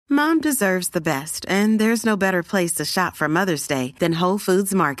Mom deserves the best, and there's no better place to shop for Mother's Day than Whole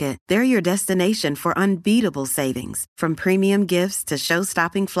Foods Market. They're your destination for unbeatable savings, from premium gifts to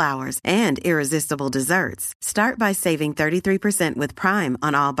show-stopping flowers and irresistible desserts. Start by saving 33% with Prime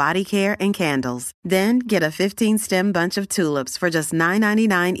on all body care and candles. Then get a 15-stem bunch of tulips for just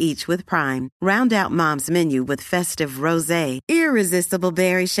 $9.99 each with Prime. Round out Mom's menu with festive rosé, irresistible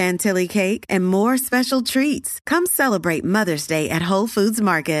berry chantilly cake, and more special treats. Come celebrate Mother's Day at Whole Foods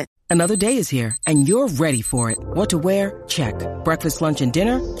Market. Another day is here, and you're ready for it. What to wear? Check. Breakfast, lunch, and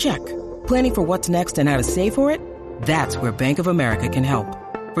dinner? Check. Planning for what's next and how to save for it? That's where Bank of America can help.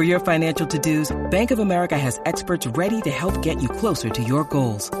 For your financial to-dos, Bank of America has experts ready to help get you closer to your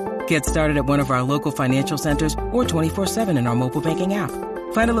goals. Get started at one of our local financial centers or 24/7 in our mobile banking app.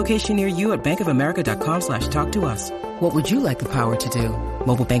 Find a location near you at bankofamerica.com/talktous. What would you like the power to do?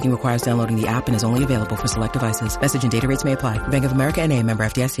 Mobile banking requires downloading the app and is only available for select devices. Message and data rates may apply. Bank of America N.A., member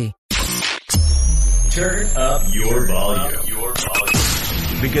FDIC. Turn up your volume.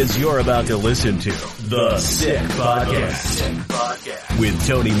 Because you're about to listen to The Sick Podcast with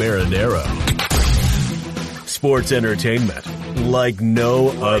Tony Marinaro. Sports entertainment like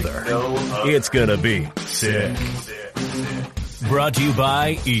no other. It's gonna be sick. Brought to you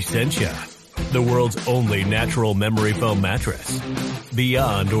by Essentia, the world's only natural memory foam mattress.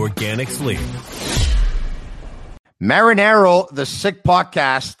 Beyond organic sleep. Marinaro, The Sick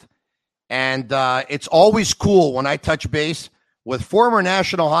Podcast. And it's always cool when I touch base with former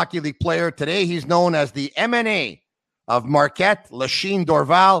National Hockey League player. Today he's known as the MNA of Marquette, Lachine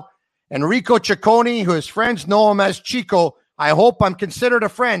Dorval, Enrico Ciccone, who his friends know him as Chico. I hope I'm considered a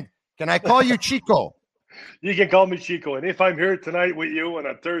friend. Can I call you Chico? You can call me Chico. And if I'm here tonight with you on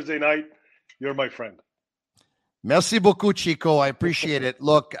a Thursday night, you're my friend. Merci beaucoup, Chico. I appreciate it.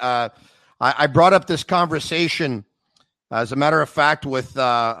 Look, I brought up this conversation, as a matter of fact, with,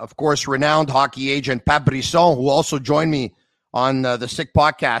 of course, renowned hockey agent Pat Brisson, who also joined me on the Sick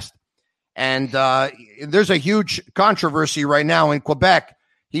Podcast. And there's a huge controversy right now in Quebec.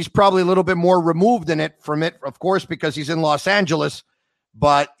 He's probably a little bit more removed from it, of course, because he's in Los Angeles.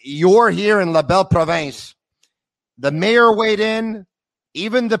 But you're here in La Belle Province. The mayor weighed in.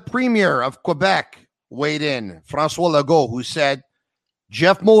 Even the premier of Quebec weighed in, François Legault, who said,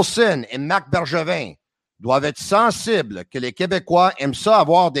 Jeff Molson et Marc Bergevin doivent être sensibles que les Québécois aiment ça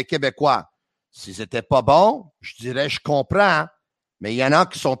avoir des Québécois. Si c'était pas bon, je dirais je comprends, mais il y en a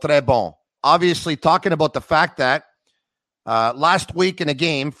qui sont très bons. Obviously, talking about the fact that last week in a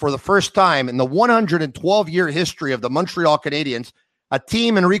game, for the first time in the 112-year history of the Montreal Canadiens, a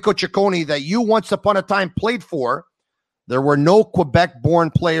team, Enrico Ciccone, that you once upon a time played for, there were no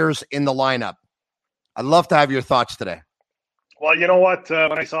Quebec-born players in the lineup. I'd love to have your thoughts today. Well, you know what?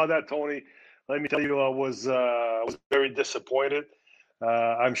 When I saw that, Tony, let me tell you, I was very disappointed.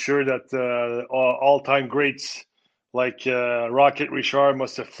 I'm sure that all-time greats like Rocket Richard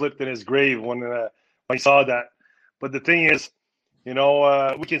must have flipped in his grave when I saw that. But the thing is,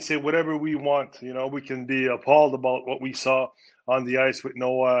 we can say whatever we want. We can be appalled about what we saw on the ice with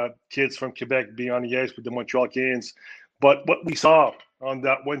no kids from Quebec being on the ice with the Montreal Canadiens. But what we saw on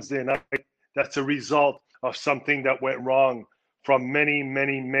that Wednesday night, that's a result of something that went wrong from many,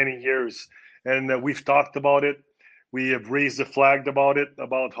 many, many years. And we've talked about it. We have raised the flag about it,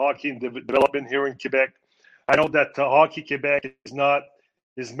 about hockey and development here in Quebec. I know that Hockey Quebec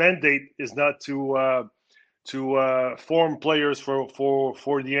his mandate is not to form players for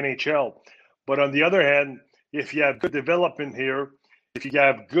the NHL. But on the other hand, if you have good development here, if you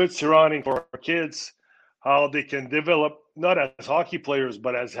have good surrounding for our kids, how they can develop, not as hockey players,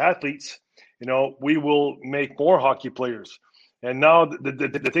 but as athletes, we will make more hockey players. And now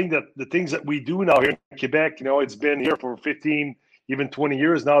the things that we do now here in Quebec, it's been here for 15, even 20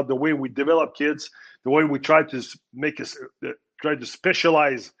 years now. The way we develop kids, the way we try to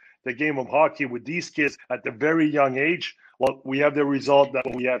specialize the game of hockey with these kids at a very young age. Well, we have the result that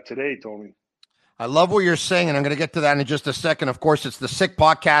we have today, Tony. I love what you're saying, and I'm going to get to that in just a second. Of course, it's the Sick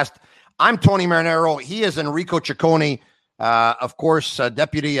Podcast. I'm Tony Marinaro. He is Enrico Ciccone, of course,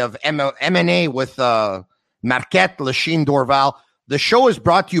 deputy of MNA with Marquette, Lachine Dorval. The show is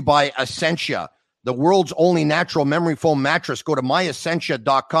brought to you by Essentia, the world's only natural memory foam mattress. Go to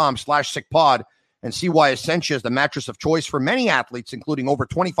myessentia.com/sickpod and see why Essentia is the mattress of choice for many athletes, including over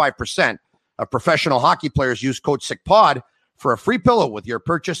 25% of professional hockey players use code SICKPOD for a free pillow with your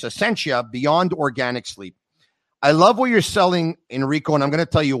purchase. Essentia, beyond organic sleep. I love what you're selling, Enrico, and I'm going to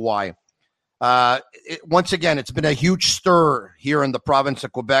tell you why. Once again, it's been a huge stir here in the province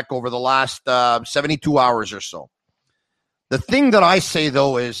of Quebec over the last 72 hours or so. The thing that I say,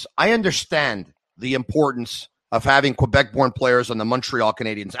 though, is I understand the importance of having Quebec-born players on the Montreal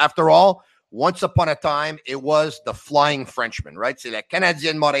Canadiens. After all, once upon a time, it was the Flying Frenchman, right? C'est la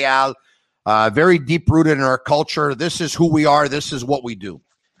Canadien Montréal, very deep-rooted in our culture. This is who we are. This is what we do.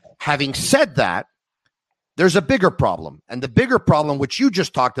 Having said that, there's a bigger problem. And the bigger problem, which you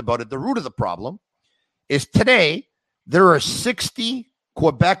just talked about at the root of the problem, is today there are 60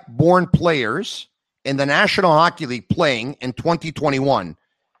 Quebec-born players in the National Hockey League playing in 2021.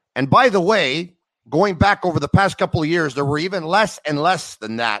 And by the way, going back over the past couple of years, there were even less and less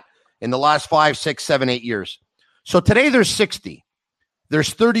than that in the last 5, 6, 7, 8 years. So today there's 60.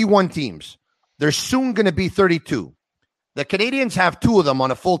 There's 31 teams. There's soon going to be 32. The Canadiens have 2 of them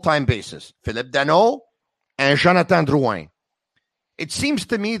on a full-time basis, Philippe Danault and Jonathan Drouin. It seems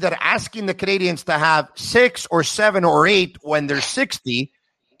to me that asking the Canadiens to have 6 or 7 or 8 when there's 60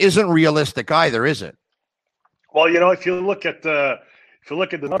 isn't realistic either, is it? Well, if you look at the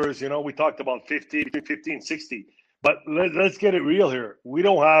numbers, we talked about 50, between 50 and 60. But let's get it real here. We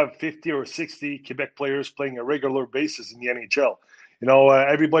don't have 50 or 60 Quebec players playing a regular basis in the NHL.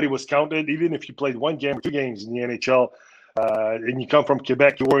 Everybody was counted. Even if you played 1 game or 2 games in the NHL, and you come from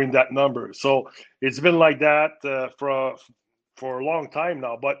Quebec, you were in that number. So it's been like that for a long time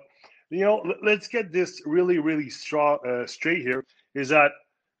now. But let's get this really, really straight here. Is that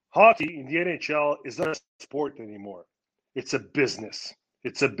hockey in the NHL is not a sport anymore. It's a business.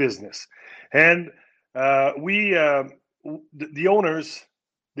 It's a business, and the owners,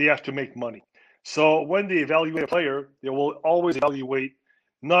 they have to make money. So when they evaluate a player, they will always evaluate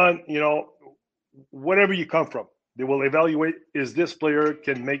whatever you come from. They will evaluate, is this player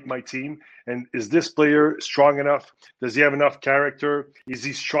can make my team? And is this player strong enough? Does he have enough character? Is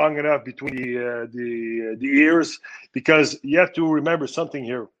he strong enough between the ears? Because you have to remember something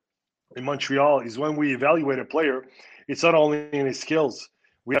here in Montreal is when we evaluate a player, it's not only in his skills.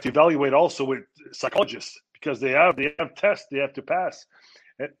 We have to evaluate also with psychologists because they have tests they have to pass.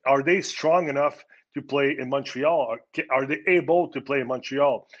 Are they strong enough to play in Montreal? Are they able to play in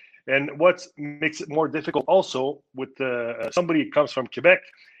Montreal? And what makes it more difficult also with somebody who comes from Quebec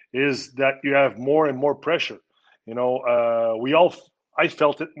is that you have more and more pressure. I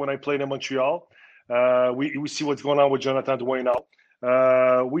felt it when I played in Montreal. We see what's going on with Jonathan Drouin now.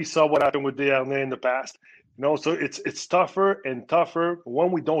 We saw what happened with Desharnais in the past. So it's tougher and tougher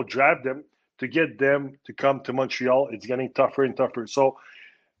when we don't draft them to get them to come to Montreal. It's getting tougher and tougher. So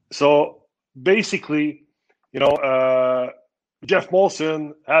basically, Jeff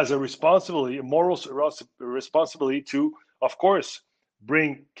Molson has a moral responsibility to, of course,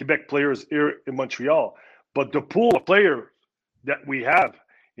 bring Quebec players here in Montreal. But the pool of players that we have,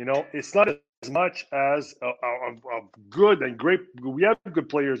 it's not as much as good and great. We have good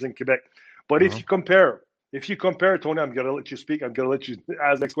players in Quebec. But if you compare, Tony, I'm going to let you speak. I'm going to let you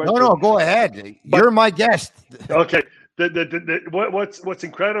ask the next question. No, go ahead. You're my guest. Okay. What's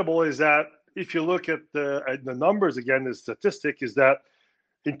incredible is that if you look at the numbers again, the statistic is that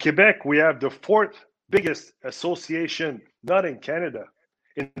in Quebec, we have the 4th biggest association, not in Canada,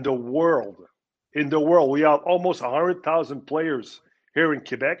 in the world. In the world, we have almost 100,000 players here in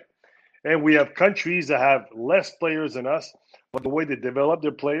Quebec. And we have countries that have less players than us, but the way they develop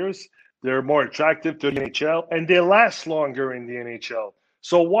their players, they're more attractive to the NHL, and they last longer in the NHL.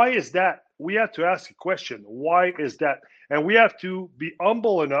 So why is that? We have to ask a question. Why is that? And we have to be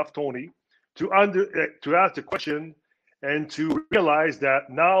humble enough, Tony, to ask the question and to realize that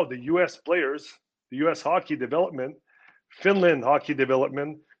now the U.S. players, the U.S. hockey development, Finland hockey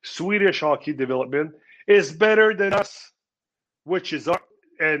development, Swedish hockey development is better than us, which is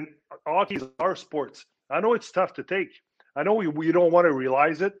and hockey is our sports. I know it's tough to take. I know we don't want to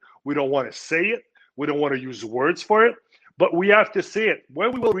realize it. We don't want to say it. We don't want to use words for it. But we have to say it.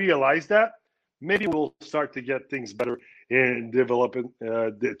 When we will realize that, maybe we'll start to get things better in developing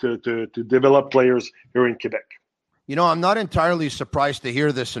to develop players here in Quebec. I'm not entirely surprised to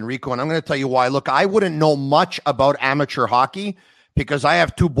hear this, Enrico, and I'm going to tell you why. Look, I wouldn't know much about amateur hockey because I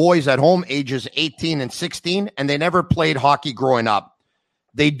have 2 boys at home, ages 18 and 16, and they never played hockey growing up.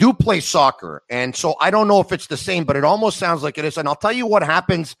 They do play soccer, and so I don't know if it's the same, but it almost sounds like it is. And I'll tell you what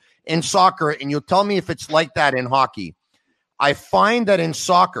happens in soccer, and you'll tell me if it's like that in hockey. I find that in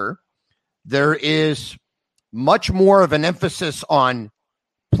soccer, there is much more of an emphasis on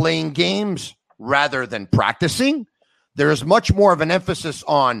playing games rather than practicing. There is much more of an emphasis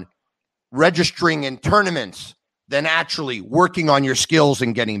on registering in tournaments than actually working on your skills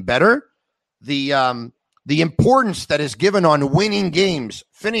and getting better. The importance that is given on winning games,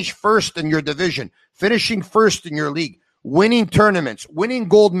 finish first in your division, finishing first in your league, winning tournaments, winning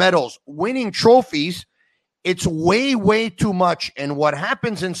gold medals, winning trophies It's way, way too much. And what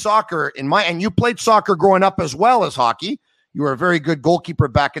happens in soccer, and you played soccer growing up as well as hockey. You were a very good goalkeeper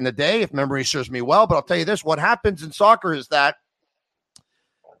back in the day, if memory serves me well. But I'll tell you this, what happens in soccer is that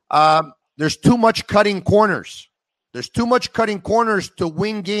there's too much cutting corners. There's too much cutting corners to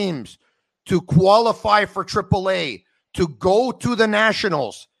win games, to qualify for AAA, to go to the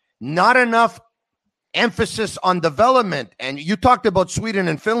Nationals. Not enough emphasis on development. And you talked about Sweden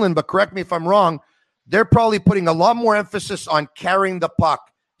and Finland, but correct me if I'm wrong. They're probably putting a lot more emphasis on carrying the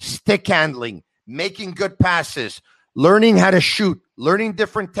puck, stick handling, making good passes, learning how to shoot, learning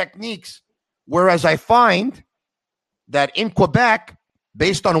different techniques. Whereas I find that in Quebec,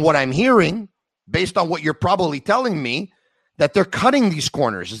 based on what I'm hearing, based on what you're probably telling me, that they're cutting these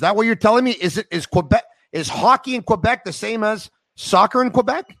corners. Is that what you're telling me? Is hockey in Quebec the same as soccer in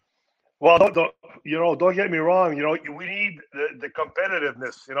Quebec? Well, don't get me wrong. We need the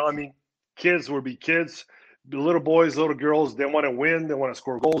competitiveness. I mean, kids will be kids. The little boys, little girls, they want to win. They want to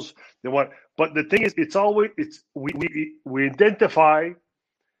score goals. But the thing is, we identify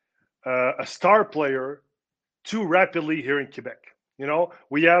a star player too rapidly here in Quebec.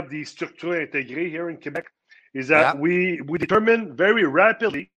 We have the structure intégrée here in Quebec. Is that we determine very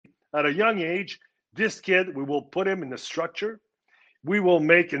rapidly at a young age, this kid, we will put him in the structure. We will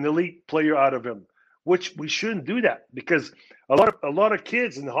make an elite player out of him, which we shouldn't do that, because a lot of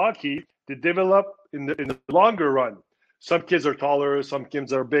kids in hockey, they develop in the longer run. Some kids are taller, some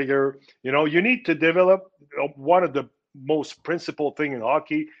kids are bigger. You need to develop one of the most principal thing in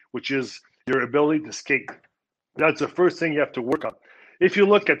hockey, which is your ability to skate. That's the first thing you have to work on. If you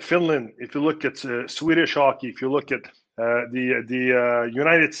look at Finland, if you look at Swedish hockey, if you look at the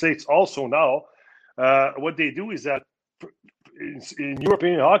United States also now, what they do is that in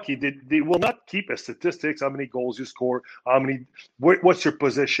European hockey, they will not keep a statistics, how many goals you score, what's your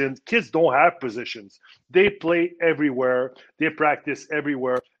position. Kids don't have positions. They play everywhere. They practice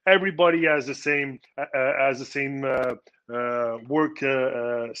everywhere. Everybody has the same work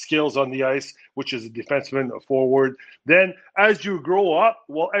skills on the ice, which is a defenseman, a forward. Then as you grow up,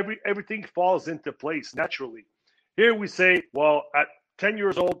 well, everything falls into place naturally. Here we say, well, at 10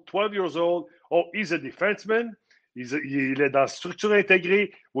 years old, 12 years old, oh, he's a defenseman. Il est dans structure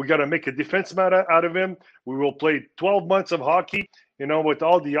intégrée. We got to make a defenseman out of him. We will play 12 months of hockey, with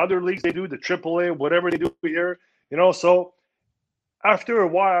all the other leagues they do, the AAA, whatever they do here, So after a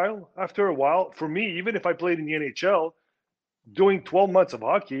while, for me, even if I played in the NHL, doing 12 months of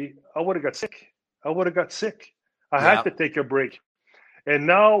hockey, I would have got sick. I had to take a break. And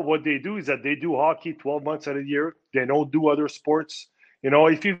now what they do is that they do hockey 12 months out of the year. They don't do other sports.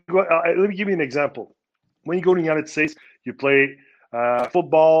 If you go, let me give you an example. When you go to the United States, you play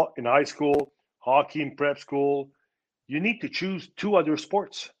football in high school, hockey in prep school. You need to choose two other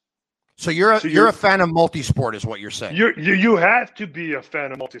sports. So you're a fan of multisport, is what you're saying. You have to be a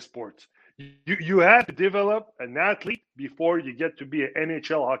fan of multisports. You have to develop an athlete before you get to be an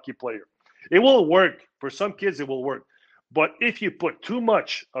NHL hockey player. It will work. For some kids, it will work. But if you put too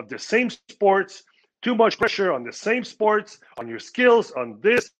much of the same sports, too much pressure on the same sports, on your skills, on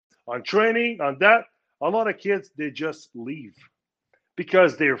this, on training, on that, a lot of kids, they just leave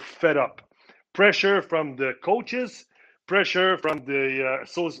because they're fed up. Pressure from the coaches, pressure from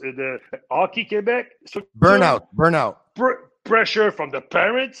the Hockey Quebec. Burnout. Pressure from the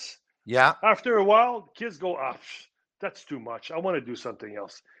parents. Yeah. After a while, kids go, that's too much. I want to do something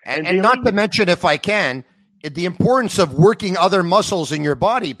else. And not to mention, if I can, the importance of working other muscles in your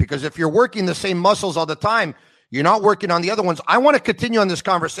body, because if you're working the same muscles all the time, you're not working on the other ones. I want to continue on this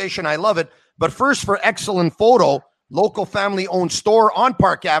conversation. I love it. But first, for excellent photo, local family-owned store on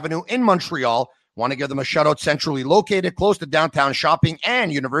Park Avenue in Montreal. Want to give them a shout-out. Centrally located, close to downtown shopping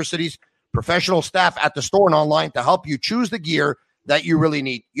and universities. Professional staff at the store and online to help you choose the gear that you really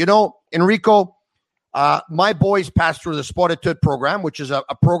need. Enrico, my boys passed through the Sportitude program, which is a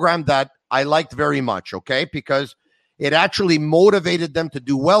program that I liked very much, okay? Because it actually motivated them to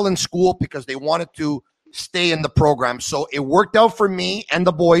do well in school because they wanted to stay in the program. So it worked out for me and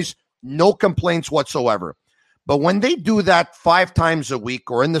the boys. No complaints whatsoever. But when they do that 5 times a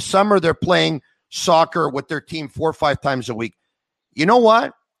week, or in the summer, they're playing soccer with their team 4 or 5 times a week. You know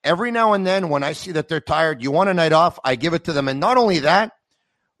what? Every now and then when I see that they're tired, you want a night off, I give it to them. And not only that,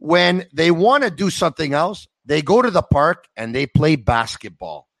 when they want to do something else, they go to the park and they play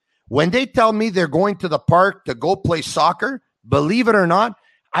basketball. When they tell me they're going to the park to go play soccer, believe it or not,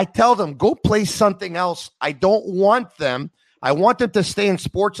 I tell them, go play something else. I don't want them. I want them to stay in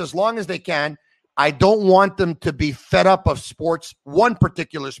sports as long as they can. I don't want them to be fed up of sports, one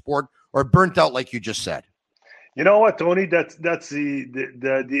particular sport, or burnt out like you just said. You know what, Tony? That's the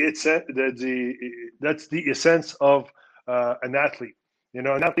essence of an athlete.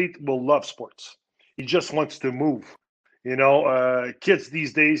 An athlete will love sports. He just wants to move. Kids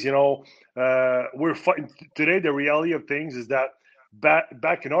these days, we're fighting today. The reality of things is that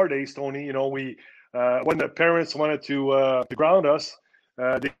back in our days, Tony, we when the parents wanted to ground us,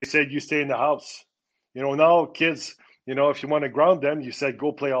 they said you stay in the house. Now kids, if you want to ground them, you said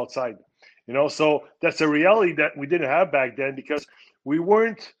go play outside. So that's a reality that we didn't have back then because we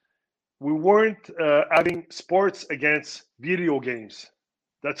weren't having sports against video games.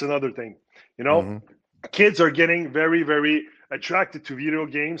 That's another thing. Mm-hmm. Kids are getting very, very attracted to video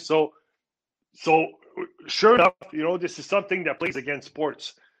games. So sure enough, this is something that plays against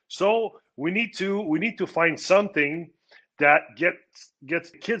sports. So we need to find something that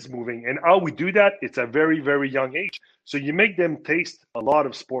gets kids moving. And how we do that, it's a very, very young age. So you make them taste a lot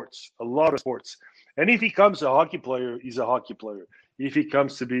of sports. And if he comes a hockey player, he's a hockey player. If he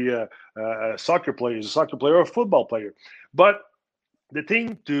comes to be a soccer player, he's a soccer player or a football player. But the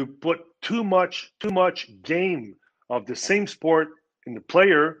thing to put too much game of the same sport in the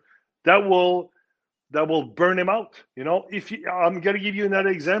player, that will burn him out. I'm going to give you another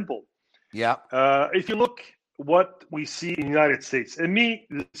example. Yeah. If you look what we see in the United States, and me,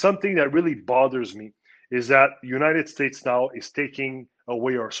 something that really bothers me is that the United States now is taking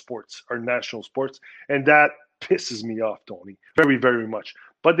away our sports, our national sports, and that pisses me off, Tony, very, very much.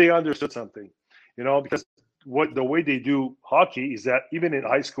 But they understood something, because the way they do hockey is that even in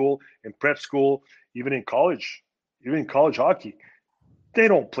high school, in prep school, even in college hockey, they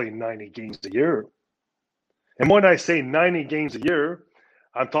don't play 90 games a year. And when I say 90 games a year,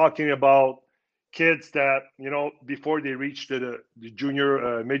 I'm talking about kids that, before they reach the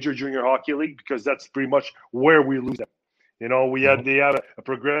junior, major junior hockey league, because that's pretty much where we lose them. They have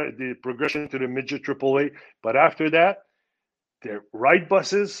the progression to the midget AAA, but after that, they're ride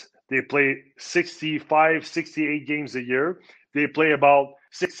buses. They play 65, 68 games a year. They play about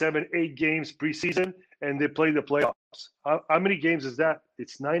 6, 7, 8 games preseason, and they play the playoffs. How many games is that?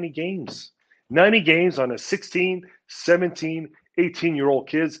 It's 90 games. 90 games on a 16, 17, 18-year-old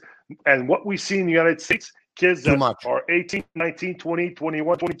kids. And what we see in the United States, kids that are 18, 19, 20,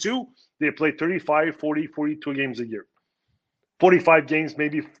 21, 22, they play 35, 40, 42 games a year. 45 games,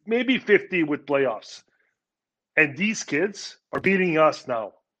 maybe 50 with playoffs. And these kids are beating us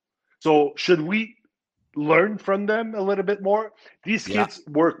now. So should we learn from them a little bit more? These kids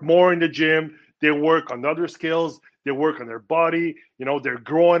work more in the gym. They work on other skills. They work on their body. They're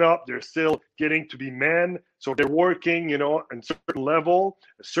growing up. They're still getting to be men. So they're working, at a certain level,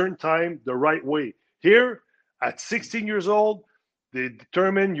 a certain time, the right way. Here, at 16 years old, they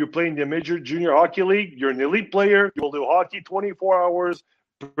determine you're playing the major junior hockey league. You're an elite player. You will do hockey 24 hours,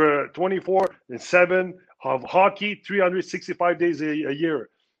 24/7 of hockey, 365 days a year.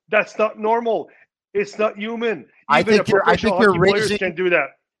 That's not normal. It's not human. I think you're players can do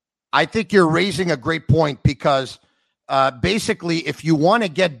that. I think you're raising a great point because basically, if you want to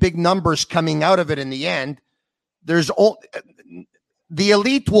get big numbers coming out of it in the end, the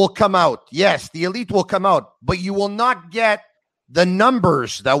elite will come out. Yes, the elite will come out, but you will not get the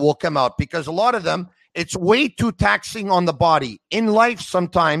numbers that will come out because a lot of them, it's way too taxing on the body. In life,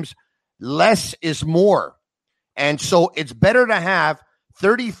 sometimes less is more. And so it's better to have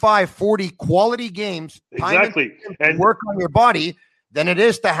 35, 40 quality games, exactly, and work on your body than it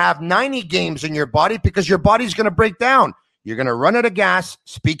is to have 90 games in your body because your body's going to break down. You're going to run out of gas.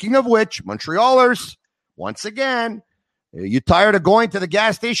 Speaking of which, Montrealers, once again, you tired of going to the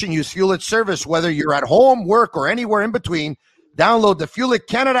gas station, use Fuel It service, whether you're at home, work, or anywhere in between. Download the Fuel It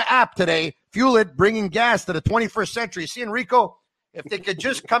Canada app today. Fuel It, bringing gas to the 21st century. See, Enrico, if they could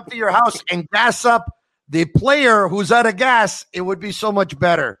just come to your house and gas up the player who's out of gas, it would be so much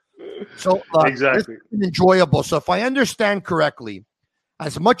better. So exactly, it's enjoyable. So if I understand correctly,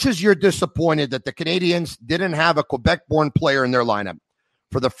 as much as you're disappointed that the Canadians didn't have a Quebec-born player in their lineup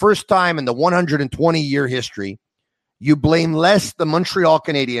for the first time in the 120-year history, you blame less the Montreal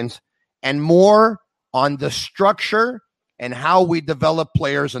Canadiens and more on the structure and how we develop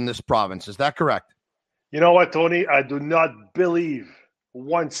players in this province. Is that correct? You know what, Tony? I do not believe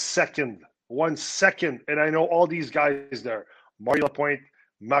 1 second, and I know all these guys there, Mario Lapointe,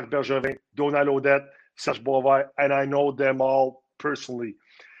 Marc Bergevin, Donald Odette, Serge Boisvert, and I know them all personally.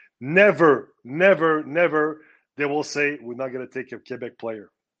 Never they will say, we're not going to take a Quebec player.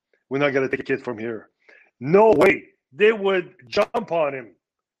 We're not going to take a kid from here. No way. They would jump on him.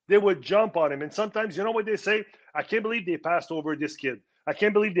 And sometimes, you know what they say? I can't believe they passed over this kid.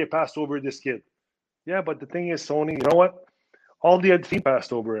 Yeah, but the thing is, Tony, you know what? All the other team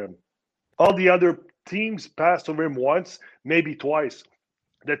passed over him. All the other teams passed over him once, maybe twice.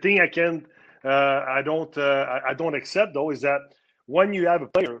 The thing I don't accept though is that when you have a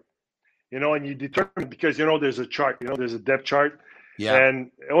player, and you determine because there's a chart, there's a depth chart, Yeah.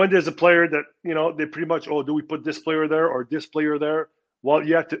 and when there's a player that they pretty much, do we put this player there or this player there? Well,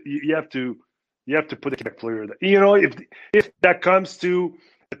 you have to put the Quebec player there. If that comes to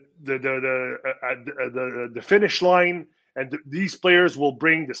the finish line, and these players will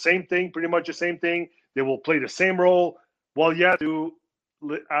bring the same thing, pretty much the same thing. They will play the same role. Well, you have to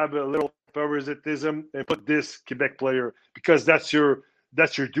have a little favoritism and put this Quebec player because that's your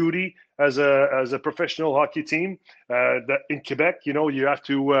duty as a professional hockey team. That in Quebec, you have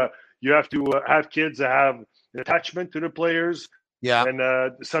to have kids that have an attachment to the players. Yeah. And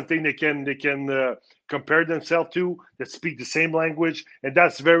something they can compare themselves to, that speak the same language, and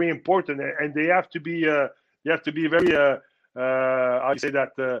that's very important. And they have to be very how you say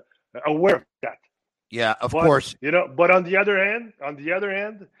that, aware of that. Yeah, of course. But on the other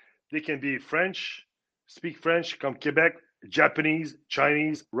hand, they can be speak French, come Quebec, Japanese,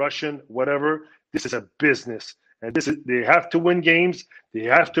 Chinese, Russian, whatever. This is a business, and they have to win games. They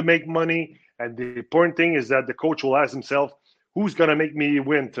have to make money, and the important thing is that the coach will ask himself, who's going to make me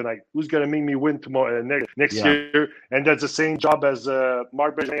win tonight? Who's going to make me win tomorrow, next year? And that's the same job as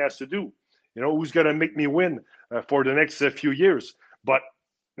Marc Bergevin has to do. Who's going to make me win for the next few years? But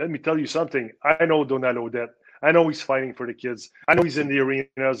let me tell you something. I know Donald Odette. I know he's fighting for the kids. I know he's in the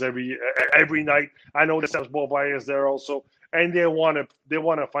arenas every night. I know the Serge Beauvais is there also, and they want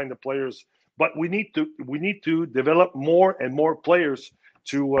to find the players. But we need to develop more and more players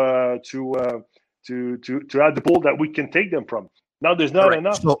to add the pool that we can take them from. Now there's not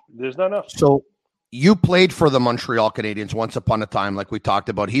enough. There's not enough. So you played for the Montreal Canadiens once upon a time, like we talked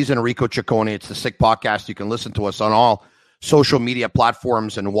about. He's Enrico Ciccone. It's the Sick Podcast. You can listen to us on all social media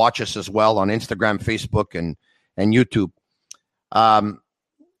platforms and watch us as well on Instagram, Facebook, and YouTube.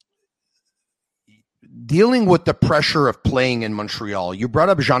 Dealing with the pressure of playing in Montreal, you brought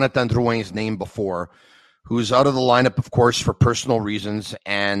up Jonathan Drouin's name before, who's out of the lineup, of course, for personal reasons.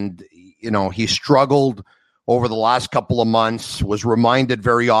 And, he struggled over the last couple of months, was reminded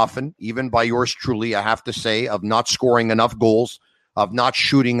very often, even by yours truly, I have to say, of not scoring enough goals, of not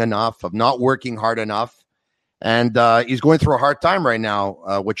shooting enough, of not working hard enough. And he's going through a hard time right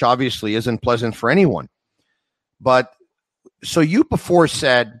now, which obviously isn't pleasant for anyone. But so you before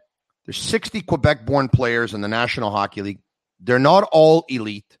said there's 60 Quebec-born players in the National Hockey League. They're not all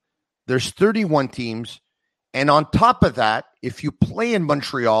elite. There's 31 teams. And on top of that, if you play in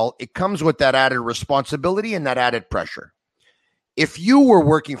Montreal, it comes with that added responsibility and that added pressure. If you were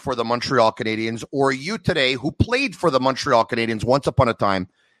working for the Montreal Canadiens, or you today who played for the Montreal Canadiens once upon a time,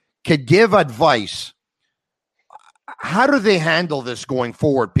 could give advice, how do they handle this going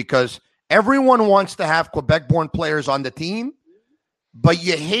forward? Because everyone wants to have Quebec-born players on the team, but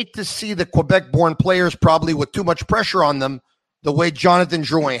you hate to see the Quebec-born players probably with too much pressure on them the way Jonathan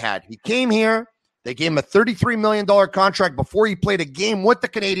Drouin had. He came here. They gave him a $33 million contract before he played a game with the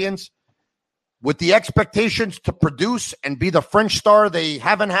Canadiens with the expectations to produce and be the French star they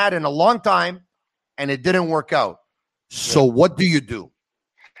haven't had in a long time, and it didn't work out. So what do you do?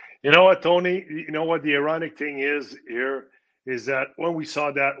 You know what, Tony? You know what the ironic thing is here is that when we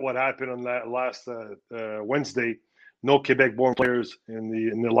saw what happened on that last Wednesday, no Quebec-born players in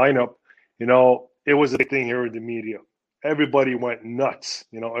the lineup, it was a big thing here in the media. Everybody went nuts.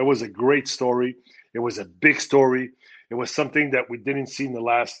 It was a great story. It was a big story. It was something that we didn't see in the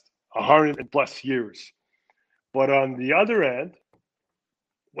last 100+ years. But on the other end,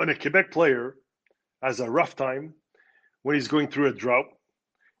 when a Quebec player has a rough time, when he's going through a drought,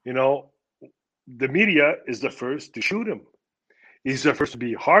 the media is the first to shoot him. He's the first to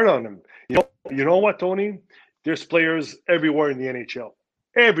be hard on him. You know what, Tony? There's players everywhere in the NHL.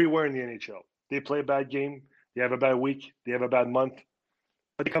 Everywhere in the NHL. They play a bad game. They have a bad week. They have a bad month.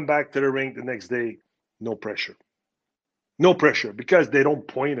 But they come back to the rink the next day. No pressure. No pressure because they don't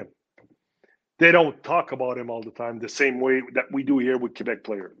point him. They don't talk about him all the time the same way that we do here with Quebec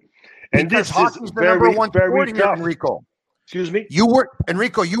players. And because this hockey's is the number very, one very sport here, tough. Enrico. Excuse me? You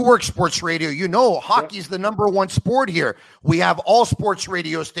work sports radio. Hockey's the number one sport here. We have all sports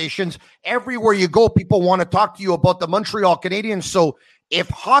radio stations. Everywhere you go, people want to talk to you about the Montreal Canadiens. So if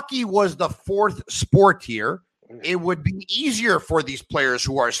hockey was the fourth sport here, it would be easier for these players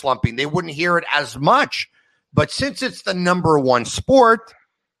who are slumping. They wouldn't hear it as much. But since it's the number one sport,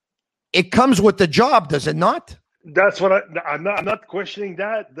 it comes with the job, does it not? That's what I'm not questioning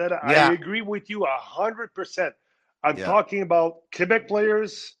that. I agree with you 100%. I'm talking about Quebec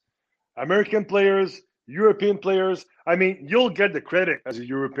players, American players, European players. I mean, you'll get the credit as a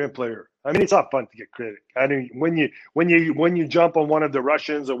European player. I mean, it's not fun to get credit. I mean, when you jump on one of the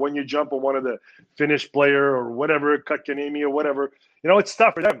Russians or when you jump on one of the Finnish player or whatever, Kotkaniemi or whatever, it's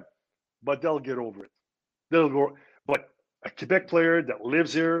tough for them, but they'll get over it. They'll go. But a Quebec player that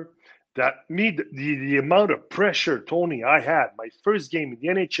lives here, the amount of pressure, Tony, I had my first game in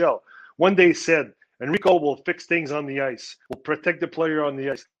the NHL when they said Enrico will fix things on the ice, will protect the player on the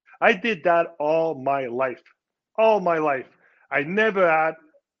ice. I did that all my life. All my life. I never had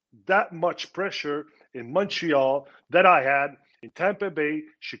that much pressure in Montreal that I had in Tampa Bay,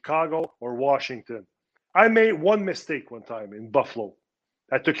 Chicago, or Washington. I made one mistake one time in Buffalo.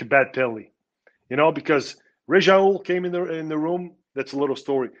 I took a bad penalty, because Rejaul came in the room. That's a little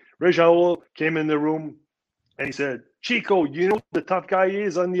story. Rejaul came in the room and he said, Chico, you know who the tough guy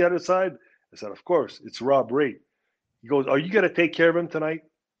is on the other side? I said, of course, it's Rob Ray. He goes, are you going to take care of him tonight?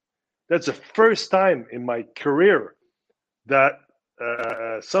 That's the first time in my career that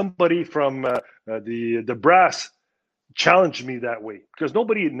somebody from the brass challenged me that way, because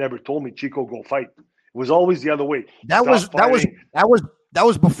nobody had never told me, Chico, go fight. It was always the other way. That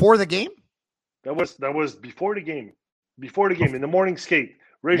was before the game. That was before the game. Before the game, in the morning skate,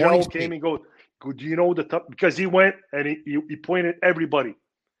 Rejaul came and goes, do you know the tough? Because he went and he pointed everybody.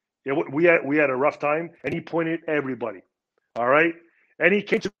 We had a rough time, and he pointed everybody. All right, and he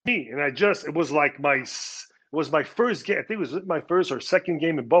came to me, and it was like my first game. I think it was my first or second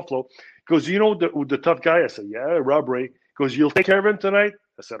game in Buffalo. He goes, you know the tough guy? I said, yeah, Rob Ray. He goes, you'll take care of him tonight?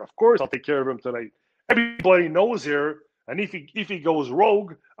 I said, of course, I'll take care of him tonight. Everybody knows here, and if he goes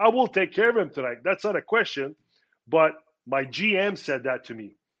rogue, I will take care of him tonight. That's not a question. But my GM said that to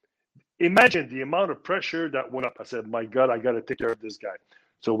me. Imagine the amount of pressure that went up. I said, my God, I got to take care of this guy.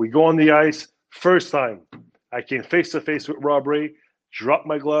 So we go on the ice. First time, I came face-to-face with Rob Ray, drop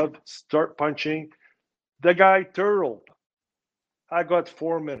my glove, start punching. The guy turtled. I got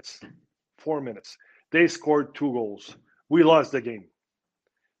 4 minutes. 4 minutes. They scored 2 goals. We lost the game.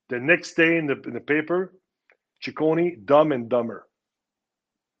 The next day in the paper, Ciccone, Dumb and Dumber.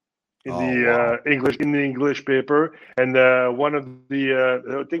 In the English paper, and one of the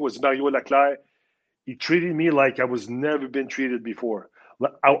I think it was Mario Leclerc. He treated me like I was never been treated before.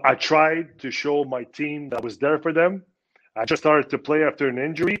 I tried to show my team that I was there for them. I just started to play after an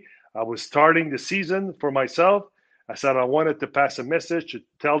injury. I was starting the season for myself. I said I wanted to pass a message to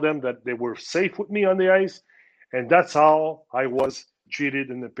tell them that they were safe with me on the ice, and that's how I was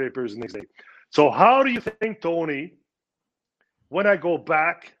treated in the papers the next day. So how do you think, Tony, when I go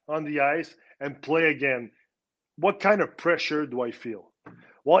back on the ice and play again, what kind of pressure do I feel?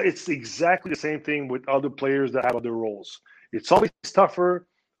 Well, it's exactly the same thing with other players that have other roles. It's always tougher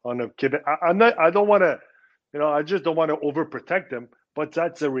on a Quebec. I don't want to, I just don't want to overprotect them, but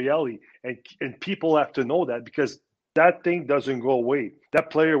that's a reality. And people have to know that, because that thing doesn't go away. That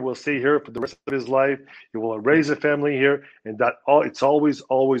player will stay here for the rest of his life. He will raise a family here, and it's always,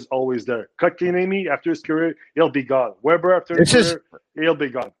 always, always there. Kotkaniemi, after his career, he'll be gone. Weber, after his career, he'll be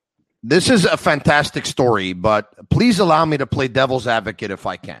gone. This is a fantastic story, but please allow me to play devil's advocate if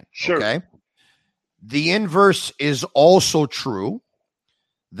I can. Sure. Okay. The inverse is also true,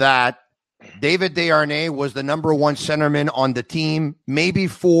 that David Desharnais was the number one centerman on the team, maybe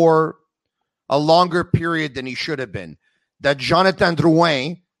for a longer period than he should have been. That Jonathan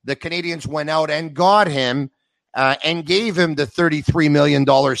Drouin, the Canadians went out and got him and gave him the $33 million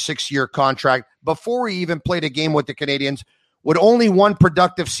 6-year contract before he even played a game with the Canadians, with only one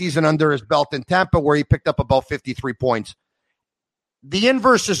productive season under his belt in Tampa, where he picked up about 53 points. The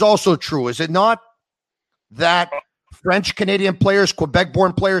inverse is also true, is it not? That French-Canadian players,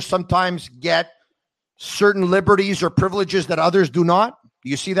 Quebec-born players, sometimes get certain liberties or privileges that others do not? Do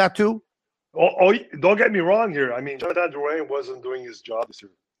you see that too? Oh, don't get me wrong here. I mean, Jonathan Drouin wasn't doing his job this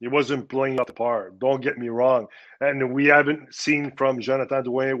year. He wasn't playing up to par. Don't get me wrong. And we haven't seen from Jonathan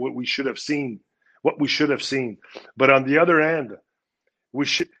Drouin what we should have seen. But on the other hand,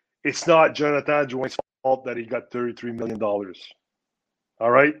 it's not Jonathan Drouin's fault that he got $33 million.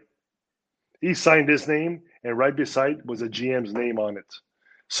 All right? He signed his name, and right beside was a GM's name on it.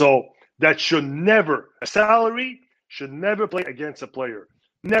 So that a salary should never play against a player.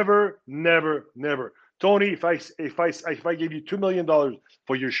 Never, never, never. Tony, if I give you $2 million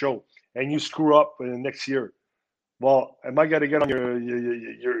for your show and you screw up in the next year, well, am I gonna get on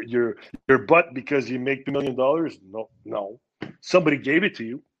your butt because you make $2 million? No. Somebody gave it to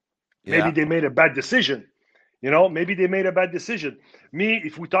you. Yeah. Maybe they made a bad decision. Maybe they made a bad decision. Me,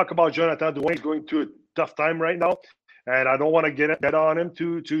 if we talk about Jonathan Drouin, he's going through a tough time right now, and I don't want to get on him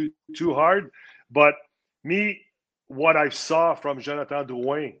too hard. But me, what I saw from Jonathan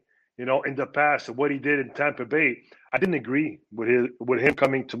Drouin, in the past, what he did in Tampa Bay, I didn't agree with him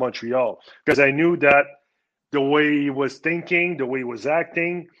coming to Montreal because I knew that the way he was thinking, the way he was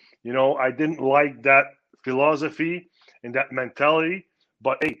acting, I didn't like that philosophy and that mentality.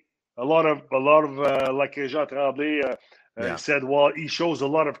 But hey, a lot of like Jean Tremblay Yeah. said, well, he shows a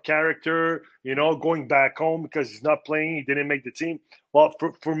lot of character, going back home because he's not playing, he didn't make the team. Well,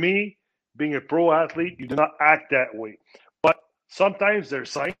 for me, being a pro athlete, you do not act that way. But sometimes there's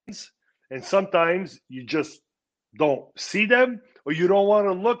signs, and sometimes you just don't see them or you don't want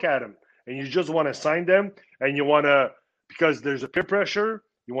to look at them, and you just want to sign them, and you want to, because there's a peer pressure,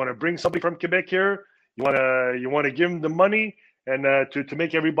 you want to bring somebody from Quebec here, you want to give them the money and to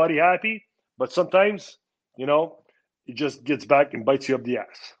make everybody happy. But sometimes, it just gets back and bites you up the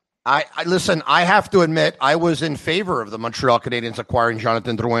ass. I listen. I have to admit, I was in favor of the Montreal Canadiens acquiring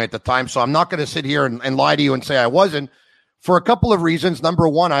Jonathan Drouin at the time, so I'm not going to sit here and lie to you and say I wasn't, for a couple of reasons. Number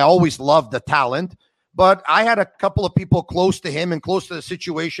one, I always loved the talent, but I had a couple of people close to him and close to the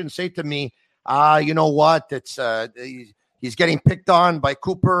situation say to me, you know what? It's he's getting picked on by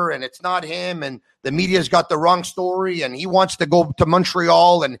Cooper, and it's not him, and the media's got the wrong story, and he wants to go to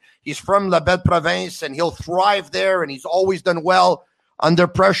Montreal, and he's from La Belle Province, and he'll thrive there, and he's always done well under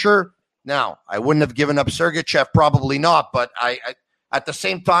pressure. Now, I wouldn't have given up Sergachev, probably not, but I at the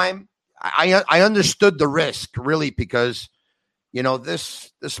same time, I understood the risk, really, because,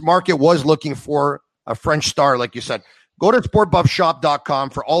 this market was looking for a French star, like you said. Go to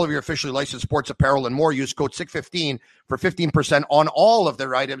sportbuffshop.com for all of your officially licensed sports apparel and more. Use code 615 for 15% on all of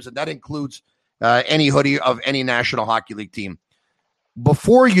their items, and that includes any hoodie of any National Hockey League team.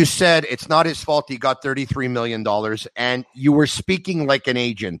 Before you said it's not his fault he got $33 million, and you were speaking like an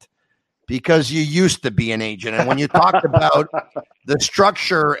agent because you used to be an agent. And when you talked about the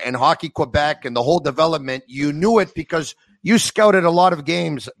structure and Hockey Quebec and the whole development, you knew it because you scouted a lot of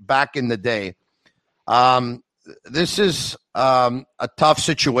games back in the day. This is a tough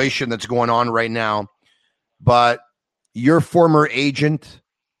situation that's going on right now, but your former agent,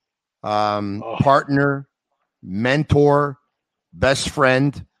 partner, mentor, best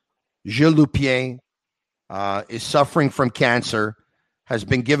friend, Gilles Lupien, is suffering from cancer, has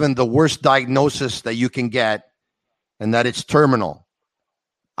been given the worst diagnosis that you can get, and that it's terminal.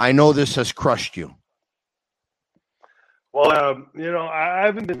 I know this has crushed you. Well, I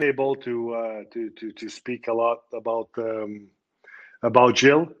haven't been able to speak a lot about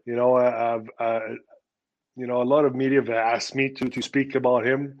Jill. A lot of media have asked me to speak about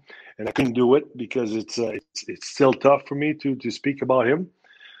him, and I couldn't do it because it's still tough for me to speak about him.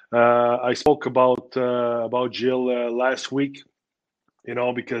 I spoke about Jill last week,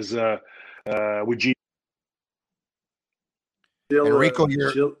 because with Jill, Enrico,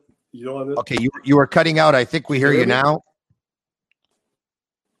 Jill, okay. You were cutting out. I think we hear you now.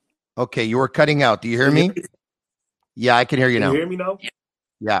 Okay, you were cutting out. Do you hear me? Yeah, I can hear you now. Can you hear me now?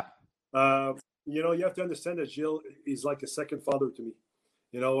 Yeah. You have to understand that Jill is like a second father to me.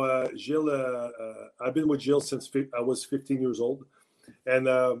 Jill, I've been with Jill since I was 15 years old. And,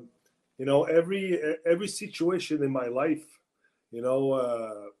 every situation in my life, it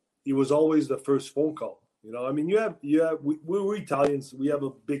was always the first phone call. We're Italians. We have a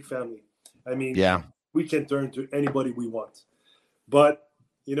big family. Yeah. We can turn to anybody we want. But,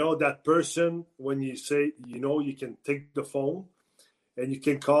 that person, when you say, you can take the phone and you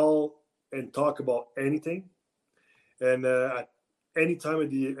can call and talk about anything. And at any time of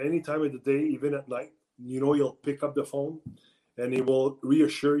the day, even at night, you'll pick up the phone and it will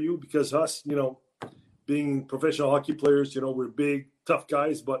reassure you, because us, being professional hockey players, we're big, tough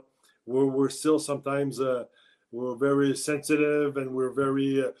guys, but we're still sometimes we're very sensitive, and we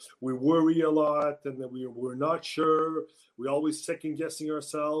worry a lot, and we're not sure. We're always second guessing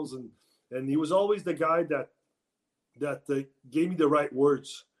ourselves, and he was always the guy that gave me the right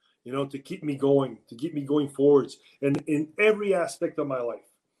words, to keep me going forwards, and in every aspect of my life,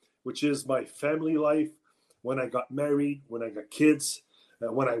 which is my family life, when I got married, when I got kids,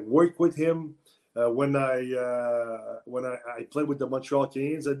 when I worked with him, when I played with the Montreal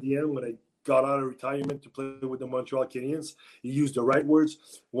Canadiens at the end, when I got out of retirement to play with the Montreal Canadiens, he used the right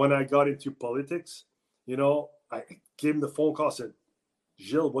words. When I got into politics, I gave him the phone call, said,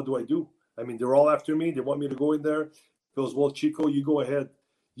 Gilles, what do I do? They're all after me. They want me to go in there. He goes, well, Chico, you go ahead.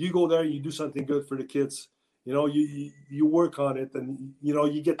 You go there, you do something good for the kids. You work on it, and,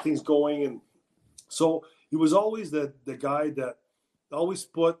 you get things going. And so he was always the guy that always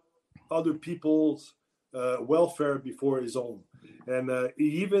put other people's welfare before his own. And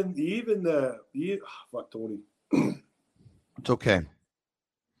fuck, Tony. It's okay.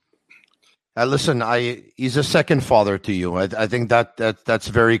 Listen, he's a second father to you. I think that's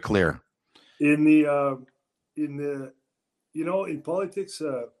very clear. In the in politics,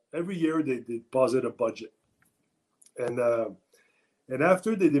 every year they deposit a budget, and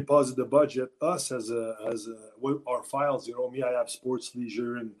after they deposit the budget, us as our files, me, I have sports,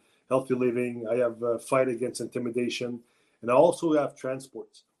 leisure, and healthy living. I have fight against intimidation, and I also have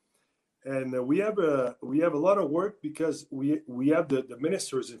transports. And we have a lot of work because we have the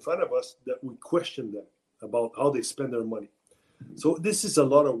ministers in front of us that we question them about how they spend their money. So this is a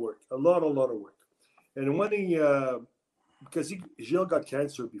lot of work, a lot of work. And when because Gilles got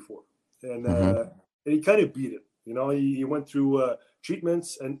cancer before, and he kind of beat it. He went through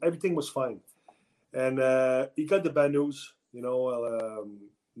treatments and everything was fine. And he got the bad news,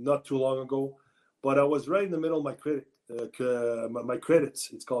 not too long ago. But I was right in the middle of my my credits.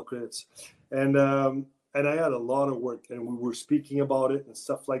 It's called credits, and I had a lot of work, and we were speaking about it and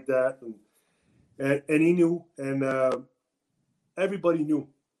stuff like that, and he knew, and everybody knew,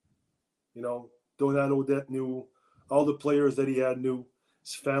 Donald Odette knew, all the players that he had knew,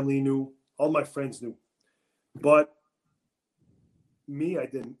 his family knew, all my friends knew, but me, I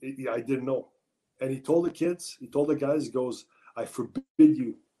didn't know, and he told the kids, he told the guys, he goes, I forbid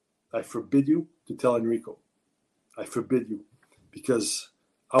you to tell Enrico. I forbid you, because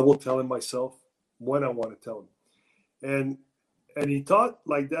I will tell him myself when I want to tell him. And he thought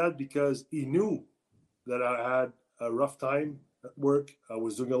like that because he knew that I had a rough time at work. I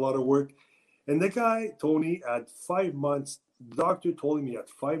was doing a lot of work. And the guy, Tony, had 5 months. The doctor told him he had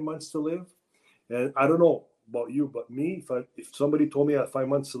 5 months to live. And I don't know about you, but me, if somebody told me I had 5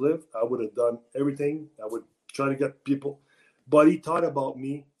 months to live, I would have done everything. I would try to get people. But he thought about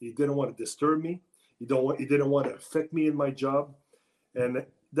me. He didn't want to disturb me. He didn't want to affect me in my job, and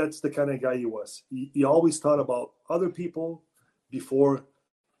that's the kind of guy he was. He always thought about other people before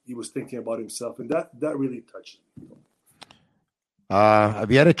he was thinking about himself, and that really touched me.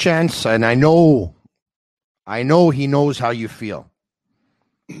 Have you had a chance? And I know he knows how you feel.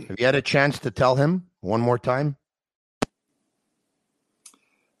 Have you had a chance to tell him one more time?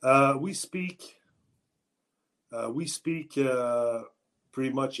 We speak pretty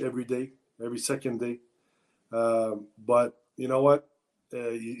much every day. Every second day. But you know what?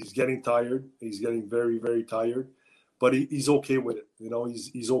 He's getting tired. He's getting very, very tired. But he's okay with it.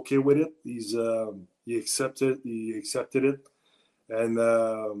 He's okay with it. He accepted it. And,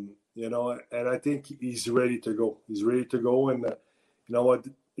 and I think he's ready to go. He's ready to go. And,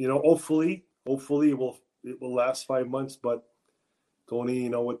 hopefully it will last 5 months. But Tony,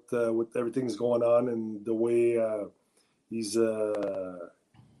 with everything's going on and the way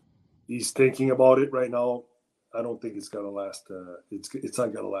he's thinking about it right now, I don't think it's gonna last. It's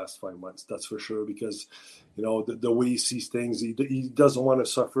not gonna last 5 months. That's for sure. Because, the way he sees things, he doesn't want to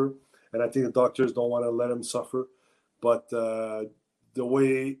suffer, and I think the doctors don't want to let him suffer. But the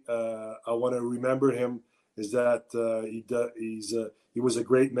way I want to remember him is that he was a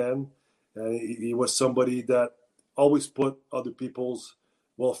great man, and he was somebody that always put other people's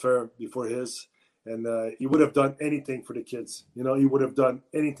welfare before his. And he would have done anything for the kids. He would have done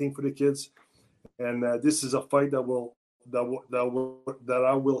anything for the kids. And this is a fight that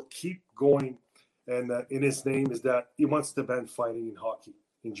I will keep going. And in his name is that he wants to ban fighting in hockey,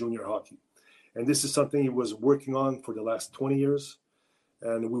 in junior hockey. And this is something he was working on for the last 20 years.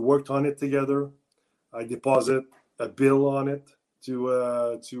 And we worked on it together. I deposit a bill on it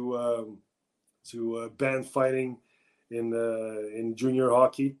to ban fighting in junior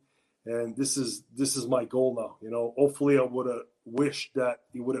hockey. And this is my goal now. Hopefully I would have wished that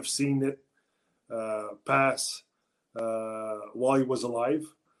he would have seen it pass while he was alive.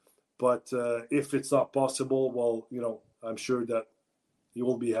 But if it's not possible, well, I'm sure that he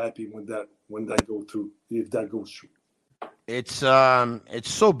will be happy when that goes through, if that goes through. It's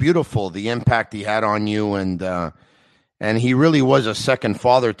so beautiful, the impact he had on you, and he really was a second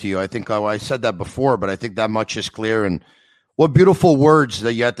father to you. I think I said that before, but I think that much is clear. And what beautiful words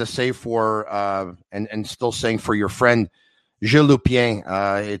that you had to say for and still saying for your friend Gilles Lupien.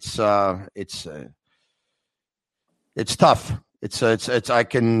 It's tough. It's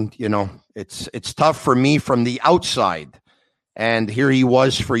tough for me from the outside, and here he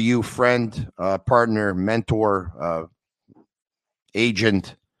was for you, friend, partner, mentor,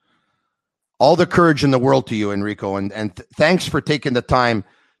 agent. All the courage in the world to you, Enrico, and thanks for taking the time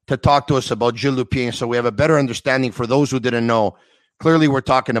to talk to us about Gilles Lupien so we have a better understanding for those who didn't know. Clearly, we're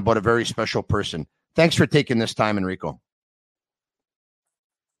talking about a very special person. Thanks for taking this time, Enrico.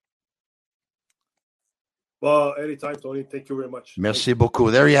 Well, anytime, Tony. Thank you very much. Merci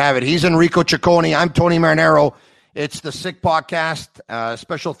beaucoup. There you have it. He's Enrico Ciccone. I'm Tony Marinaro. It's the Sick Podcast.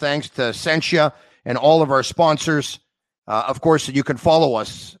 Special thanks to Essentia and all of our sponsors. Of course, you can follow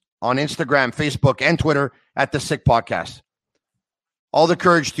us on Instagram, Facebook, and Twitter at the Sick Podcast. All the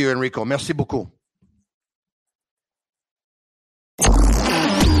courage to you, Enrico. Merci beaucoup.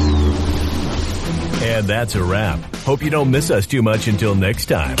 And that's a wrap. Hope you don't miss us too much until next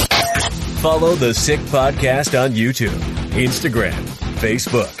time. Follow the Sick Podcast on YouTube, Instagram,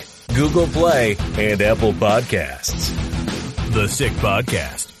 Facebook, Google Play, and Apple Podcasts. The Sick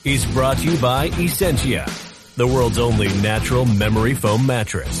Podcast is brought to you by Essentia, the world's only natural memory foam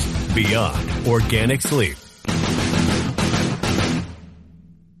mattress. Beyond organic sleep.